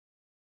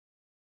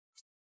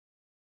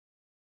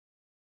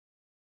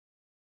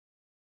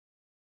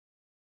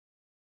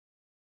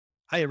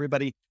Hi,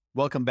 everybody.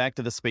 Welcome back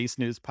to the Space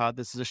News Pod.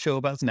 This is a show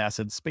about NASA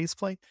and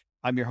spaceflight.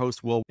 I'm your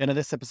host, Will. And in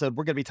this episode,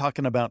 we're going to be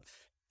talking about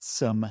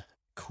some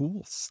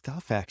cool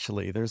stuff,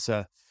 actually. There's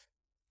a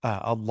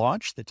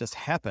launch that just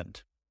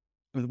happened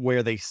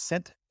where they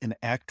sent an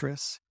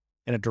actress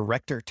and a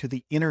director to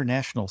the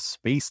International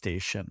Space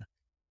Station.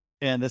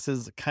 And this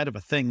is kind of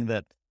a thing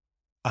that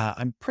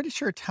I'm pretty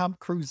sure Tom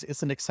Cruise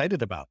isn't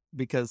excited about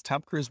because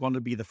Tom Cruise wanted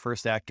to be the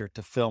first actor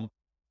to film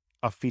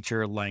a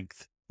feature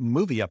length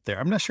movie up there.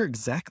 I'm not sure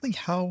exactly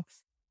how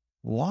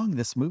long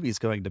this movie is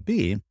going to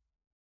be,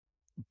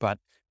 but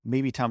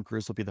maybe Tom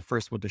Cruise will be the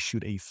first one to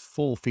shoot a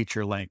full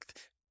feature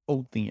length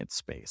only in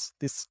space.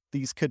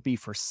 These could be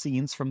for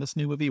scenes from this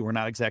new movie. We're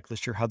not exactly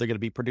sure how they're going to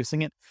be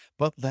producing it,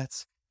 but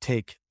let's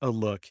take a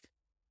look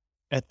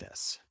at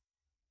this.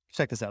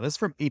 Check this out. This is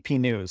from AP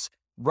News.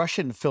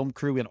 Russian film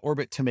crew in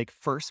orbit to make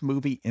first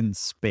movie in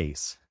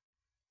space.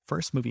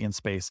 First movie in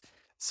space.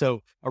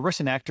 So a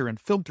Russian actor and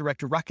film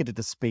director rocketed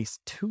to space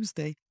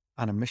Tuesday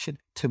on a mission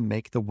to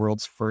make the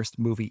world's first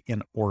movie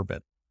in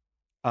orbit.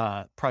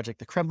 Project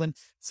the Kremlin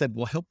said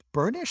will help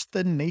burnish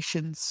the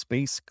nation's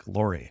space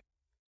glory.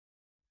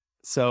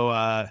 So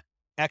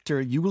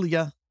actor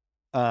Yulia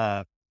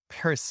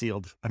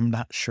Peresild, I'm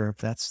not sure if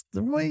that's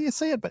the way you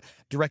say it, but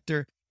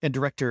director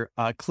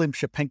Klim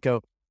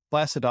Shipenko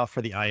blasted off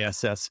for the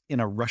ISS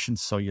in a Russian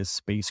Soyuz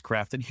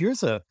spacecraft. And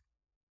here's a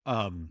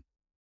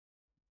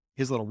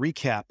his little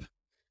recap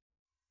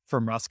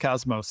from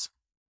Roscosmos.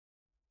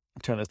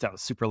 I'll turn this down,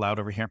 it's super loud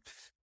over here.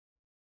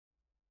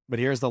 But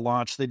here's the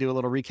launch. They do a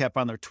little recap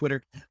on their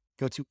Twitter.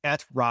 Go to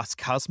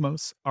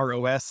 @Roscosmos,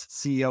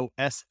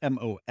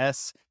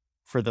 ROSCOSMOS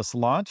for this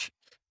launch.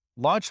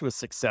 Launch was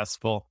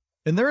successful.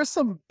 And there are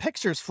some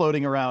pictures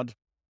floating around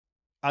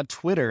on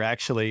Twitter,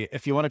 actually,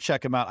 if you want to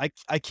check them out.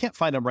 I can't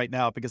find them right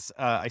now because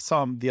I saw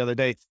them the other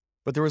day,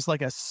 but there was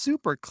like a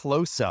super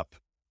close-up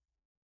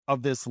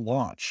of this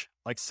launch.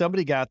 Like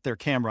somebody got their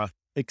camera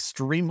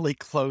extremely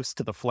close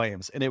to the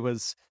flames, and it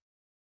was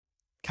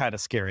kind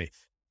of scary.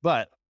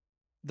 But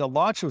the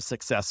launch was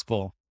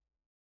successful,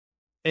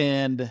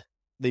 and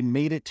they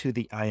made it to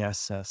the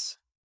ISS.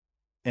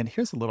 And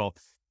here's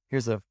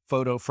a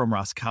photo from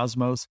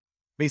Roscosmos,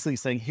 basically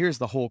saying, here's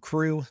the whole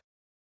crew.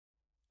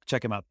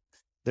 Check them out.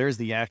 There's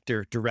the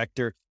actor,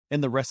 director,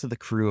 and the rest of the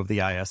crew of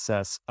the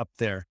ISS up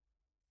there.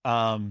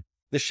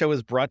 This show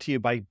is brought to you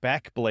by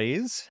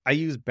Backblaze. I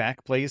use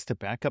Backblaze to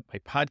back up my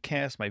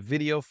podcast, my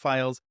video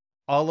files,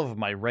 all of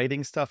my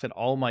writing stuff, and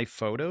all my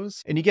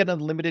photos. And you get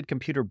unlimited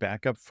computer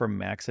backup for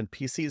Macs and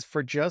PCs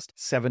for just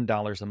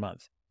 $7 a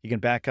month. You can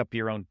back up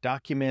your own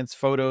documents,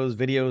 photos,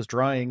 videos,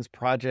 drawings,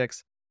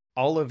 projects,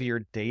 all of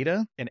your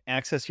data, and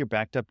access your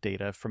backed up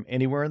data from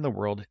anywhere in the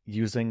world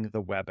using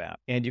the web app.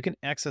 And you can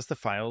access the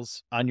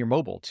files on your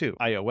mobile too.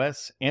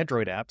 iOS,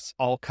 Android apps,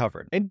 all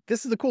covered. And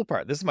this is the cool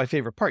part. This is my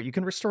favorite part. You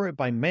can restore it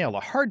by mail.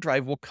 A hard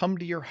drive will come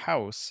to your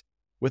house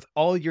with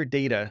all your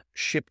data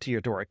shipped to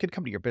your door. It could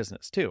come to your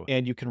business too.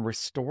 And you can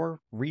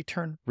restore,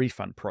 return,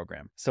 refund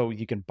program. So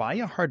you can buy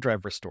a hard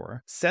drive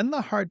restore, send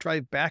the hard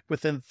drive back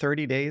within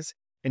 30 days,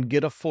 and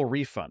get a full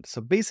refund.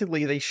 So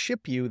basically they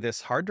ship you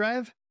this hard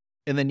drive,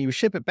 and then you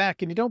ship it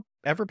back and you don't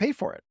ever pay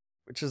for it,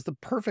 which is the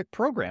perfect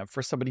program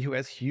for somebody who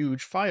has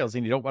huge files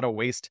and you don't want to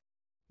waste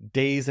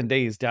days and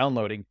days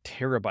downloading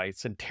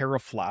terabytes and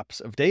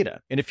teraflops of data.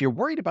 And if you're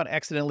worried about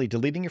accidentally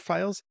deleting your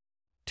files,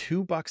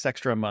 $2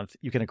 extra a month,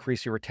 you can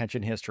increase your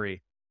retention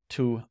history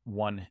to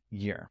 1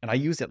 year. And I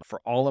use it for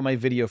all of my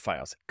video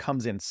files. It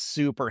comes in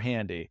super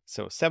handy.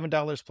 So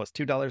 $7 plus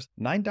 $2,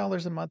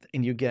 $9 a month,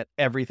 and you get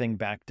everything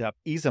backed up,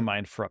 ease of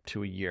mind for up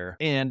to a year.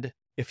 And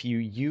if you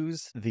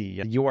use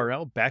the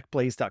URL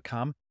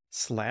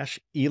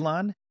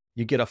backblaze.com/Elon,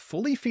 you get a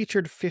fully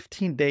featured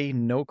 15-day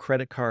no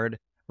credit card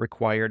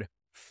required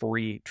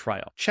free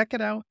trial. Check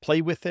it out,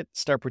 play with it,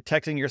 start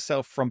protecting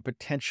yourself from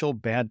potential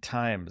bad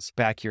times.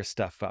 Back your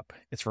stuff up.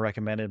 It's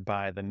recommended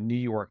by the New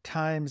York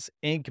Times,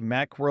 Inc.,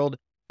 Macworld,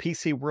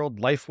 PC World,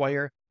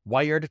 LifeWire,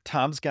 Wired,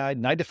 Tom's Guide,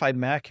 9 to 5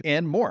 Mac,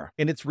 and more.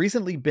 And it's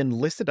recently been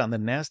listed on the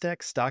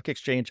NASDAQ Stock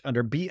Exchange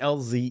under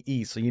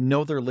BLZE, so you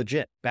know they're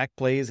legit.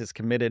 Backblaze is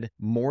committed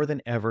more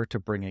than ever to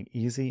bringing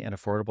easy and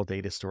affordable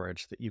data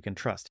storage that you can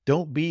trust.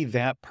 Don't be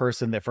that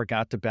person that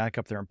forgot to back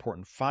up their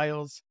important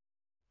files.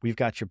 We've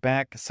got your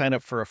back. Sign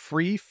up for a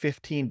free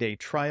 15-day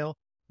trial.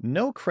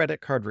 No credit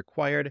card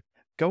required.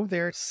 Go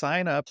there,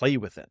 sign up, play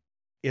with it.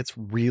 It's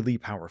really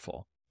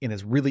powerful and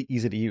it's really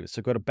easy to use.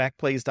 So go to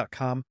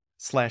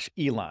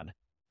backblaze.com/Elon.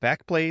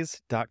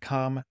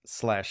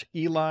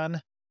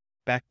 Backblaze.com/Elon.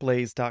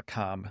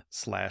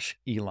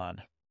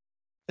 Backblaze.com/Elon.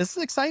 This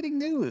is exciting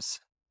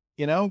news.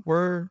 You know,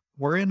 we're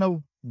in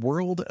a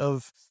world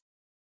of,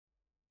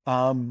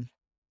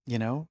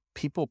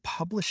 people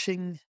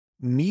publishing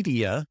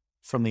media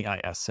from the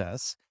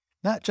ISS,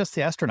 not just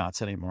the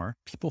astronauts anymore,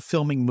 people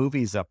filming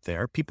movies up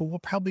there. People will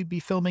probably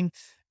be filming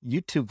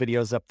YouTube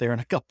videos up there in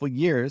a couple of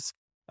years.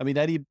 I mean,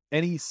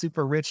 any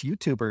super rich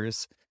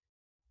YouTubers,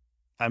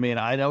 I mean,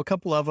 I know a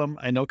couple of them.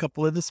 I know a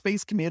couple in the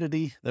space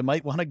community that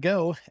might want to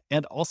go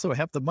and also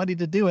have the money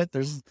to do it.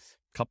 There's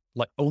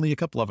only a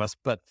couple of us,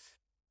 but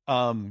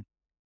Um,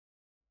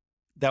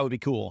 that would be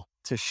cool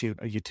to shoot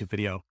a YouTube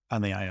video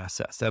on the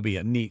ISS. That'd be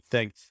a neat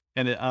thing.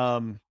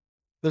 And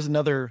there's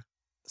another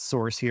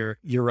source here,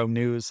 Euro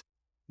News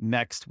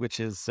Next, which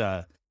is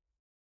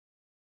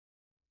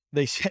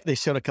they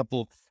showed a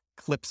couple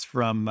clips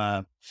from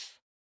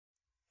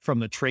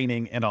the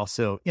training, and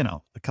also,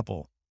 a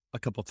couple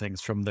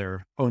things from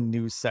their own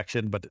news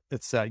section. But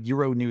it's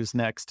Euro News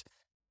Next,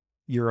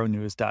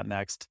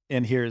 Euronews.next,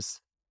 and here's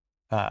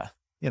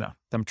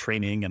them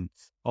training and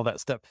all that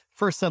stuff.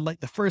 First satellite,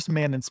 the first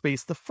man in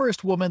space, the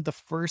first woman, the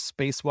first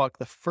spacewalk,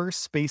 the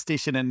first space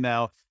station, and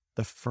now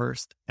the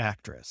first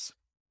actress.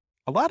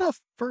 A lot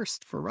of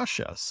first for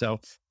Russia.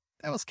 So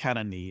that was kind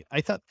of neat.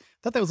 I thought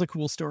that was a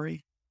cool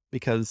story,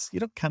 because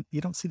you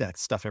don't see that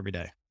stuff every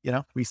day.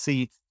 We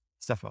see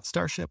stuff about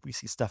Starship, we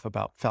see stuff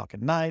about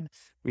Falcon 9,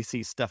 we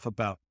see stuff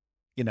about,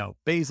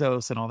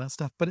 Bezos and all that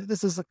stuff. But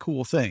this is a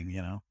cool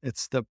thing,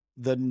 It's the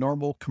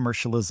normal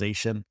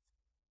commercialization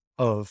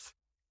of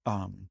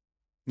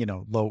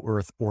low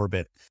Earth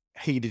orbit.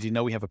 Hey, did you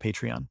know we have a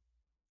Patreon?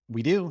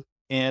 We do.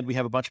 And we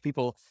have a bunch of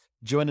people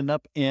joining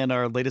up, and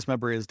our latest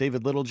member is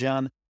David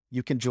Littlejohn.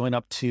 You can join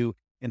up too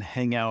and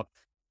hang out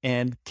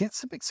and get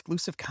some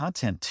exclusive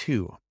content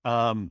too.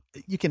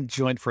 You can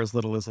join for as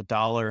little as $1,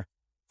 $5,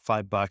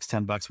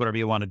 $10, whatever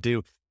you want to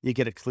do. You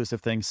get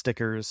exclusive things,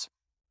 stickers,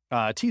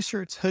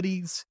 t-shirts,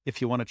 hoodies.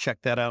 If you want to check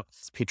that out,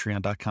 it's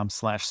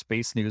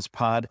patreon.com/space news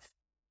pod.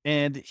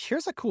 And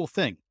here's a cool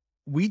thing.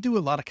 We do a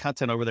lot of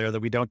content over there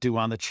that we don't do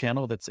on the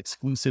channel, that's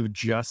exclusive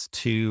just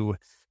to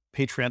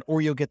Patreon,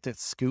 or you'll get the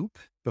scoop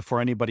before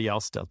anybody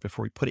else does,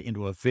 before we put it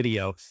into a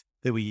video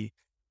that we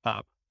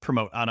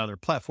promote on other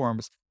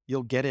platforms.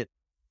 You'll get it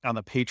on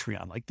the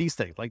Patreon, like these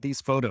things, like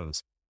these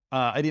photos.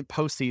 I didn't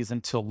post these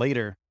until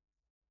later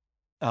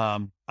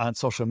on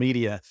social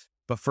media,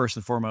 but first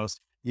and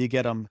foremost, you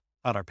get them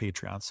on our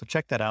Patreon. So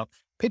check that out.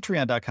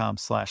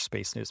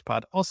 Patreon.com/space news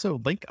pod. Also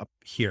link up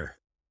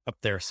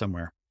there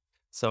somewhere.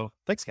 So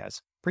thanks,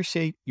 guys.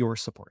 Appreciate your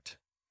support.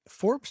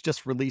 Forbes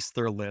just released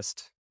their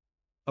list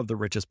of the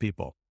richest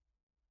people,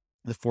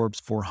 the Forbes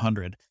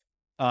 400.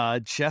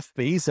 Jeff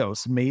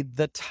Bezos made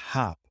the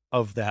top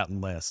of that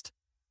list.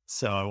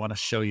 So I want to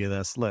show you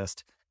this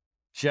list.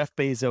 Jeff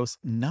Bezos,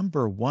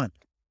 number one,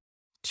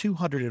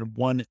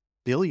 $201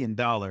 billion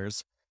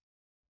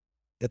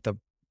at the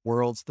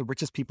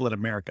richest people in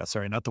America.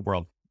 Sorry, not the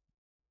world.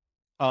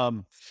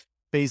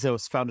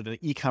 Bezos founded an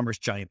e-commerce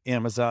giant,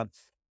 Amazon,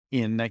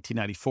 in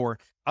 1994.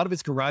 Out of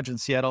his garage in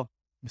Seattle,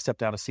 he stepped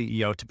down as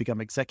CEO to become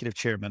executive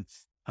chairman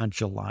on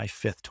July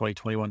 5th,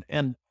 2021.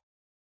 And,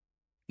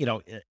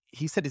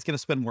 he said he's going to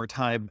spend more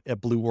time at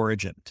Blue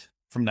Origin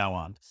from now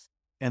on.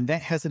 And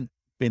that hasn't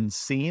been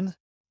seen.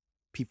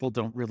 People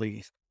haven't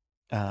really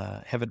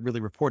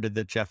reported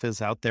that Jeff is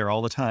out there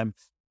all the time,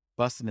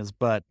 busting his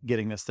butt,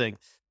 getting this thing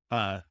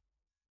to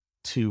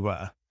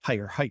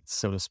higher heights,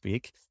 so to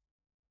speak.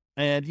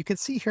 And you can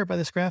see here by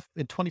this graph,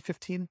 in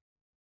 2015,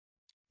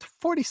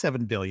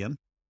 47 billion,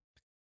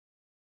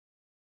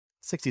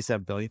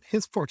 67 billion.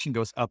 His fortune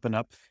goes up and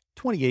up.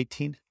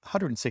 2018,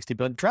 160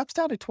 billion, drops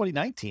down to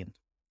 2019.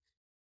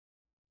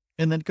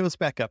 And then goes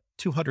back up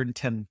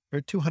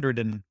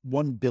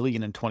 201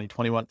 billion in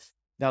 2021.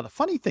 Now, the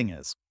funny thing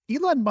is,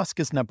 Elon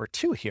Musk is number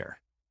 2 here,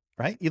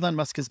 right? Elon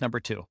Musk is number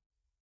 2.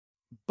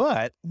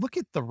 But look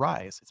at the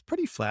rise. It's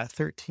pretty flat.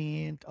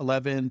 13,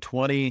 11,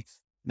 20,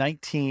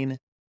 19,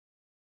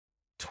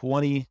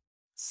 20,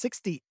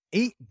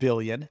 68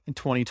 billion in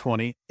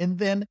 2020, and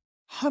then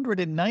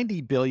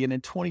 190 billion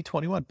in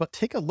 2021. But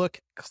take a look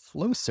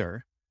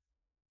closer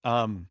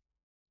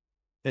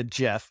at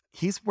Jeff.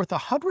 He's worth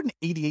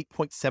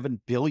 188.7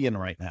 billion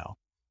right now.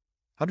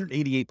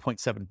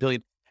 188.7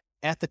 billion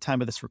at the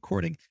time of this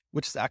recording,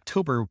 which is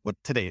October, what's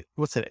today?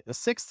 The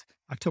 6th,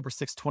 October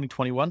 6th,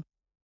 2021.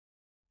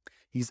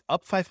 He's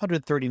up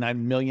 $539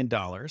 million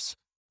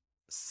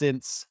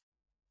since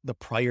the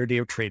prior day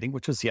of trading,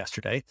 which was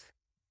yesterday.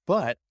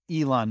 But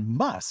Elon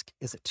Musk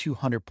is at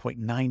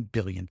 $200.9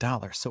 billion.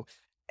 So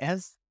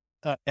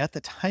at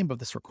the time of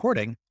this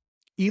recording,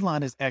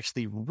 Elon is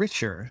actually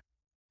richer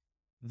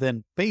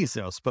than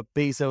Bezos, but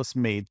Bezos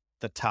made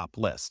the top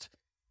list.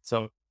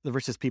 So the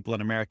richest people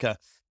in America,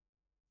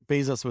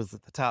 Bezos was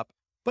at the top,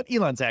 but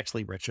Elon's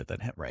actually richer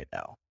than him right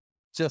now.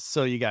 Just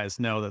so you guys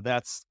know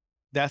that's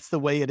the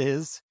way it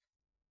is.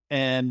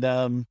 And,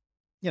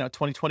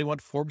 2021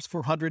 Forbes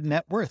 400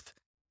 net worth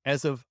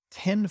as of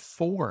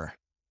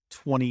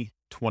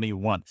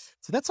 10/4/2021.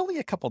 So that's only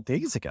a couple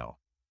days ago.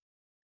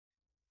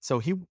 So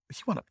he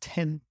went up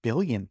 $10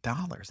 billion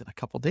in a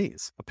couple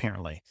days,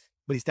 apparently,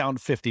 but he's down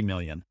 50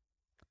 million.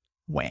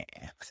 Wah.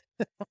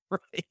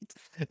 Right?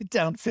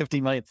 Down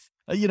 50 million.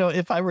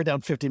 If I were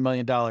down $50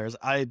 million,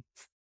 I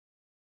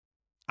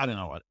don't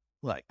know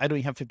what, I don't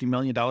even have $50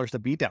 million to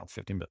be down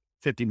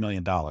 $50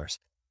 million.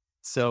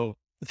 So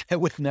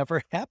that would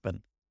never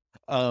happen.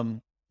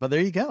 But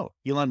there you go.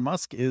 Elon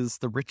Musk is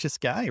the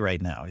richest guy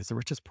right now. He's the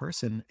richest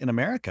person in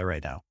America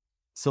right now.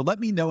 So let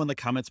me know in the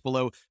comments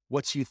below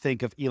what you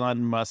think of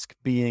Elon Musk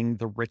being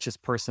the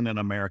richest person in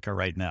America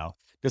right now.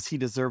 Does he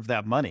deserve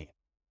that money?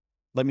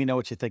 let me know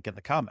what you think in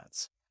the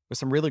comments. There's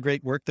some really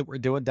great work that we're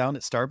doing down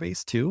at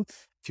Starbase too.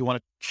 If you want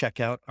to check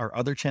out our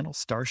other channel,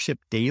 Starship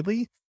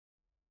Daily,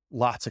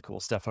 lots of cool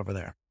stuff over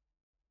there.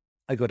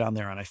 I go down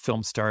there and I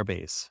film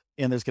Starbase,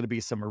 and there's going to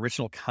be some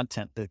original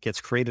content that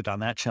gets created on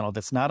that channel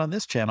that's not on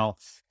this channel.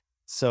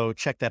 So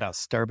check that out.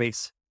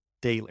 Starbase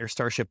Daily, or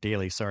Starship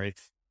Daily, sorry,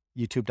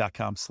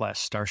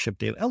 youtube.com/Starship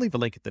Daily. I'll leave a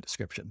link in the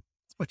description.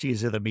 It's much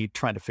easier than me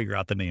trying to figure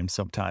out the name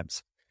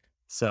sometimes.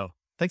 So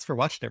thanks for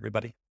watching,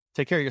 everybody.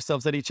 Take care of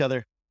yourselves and each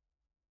other.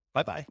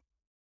 Bye-bye.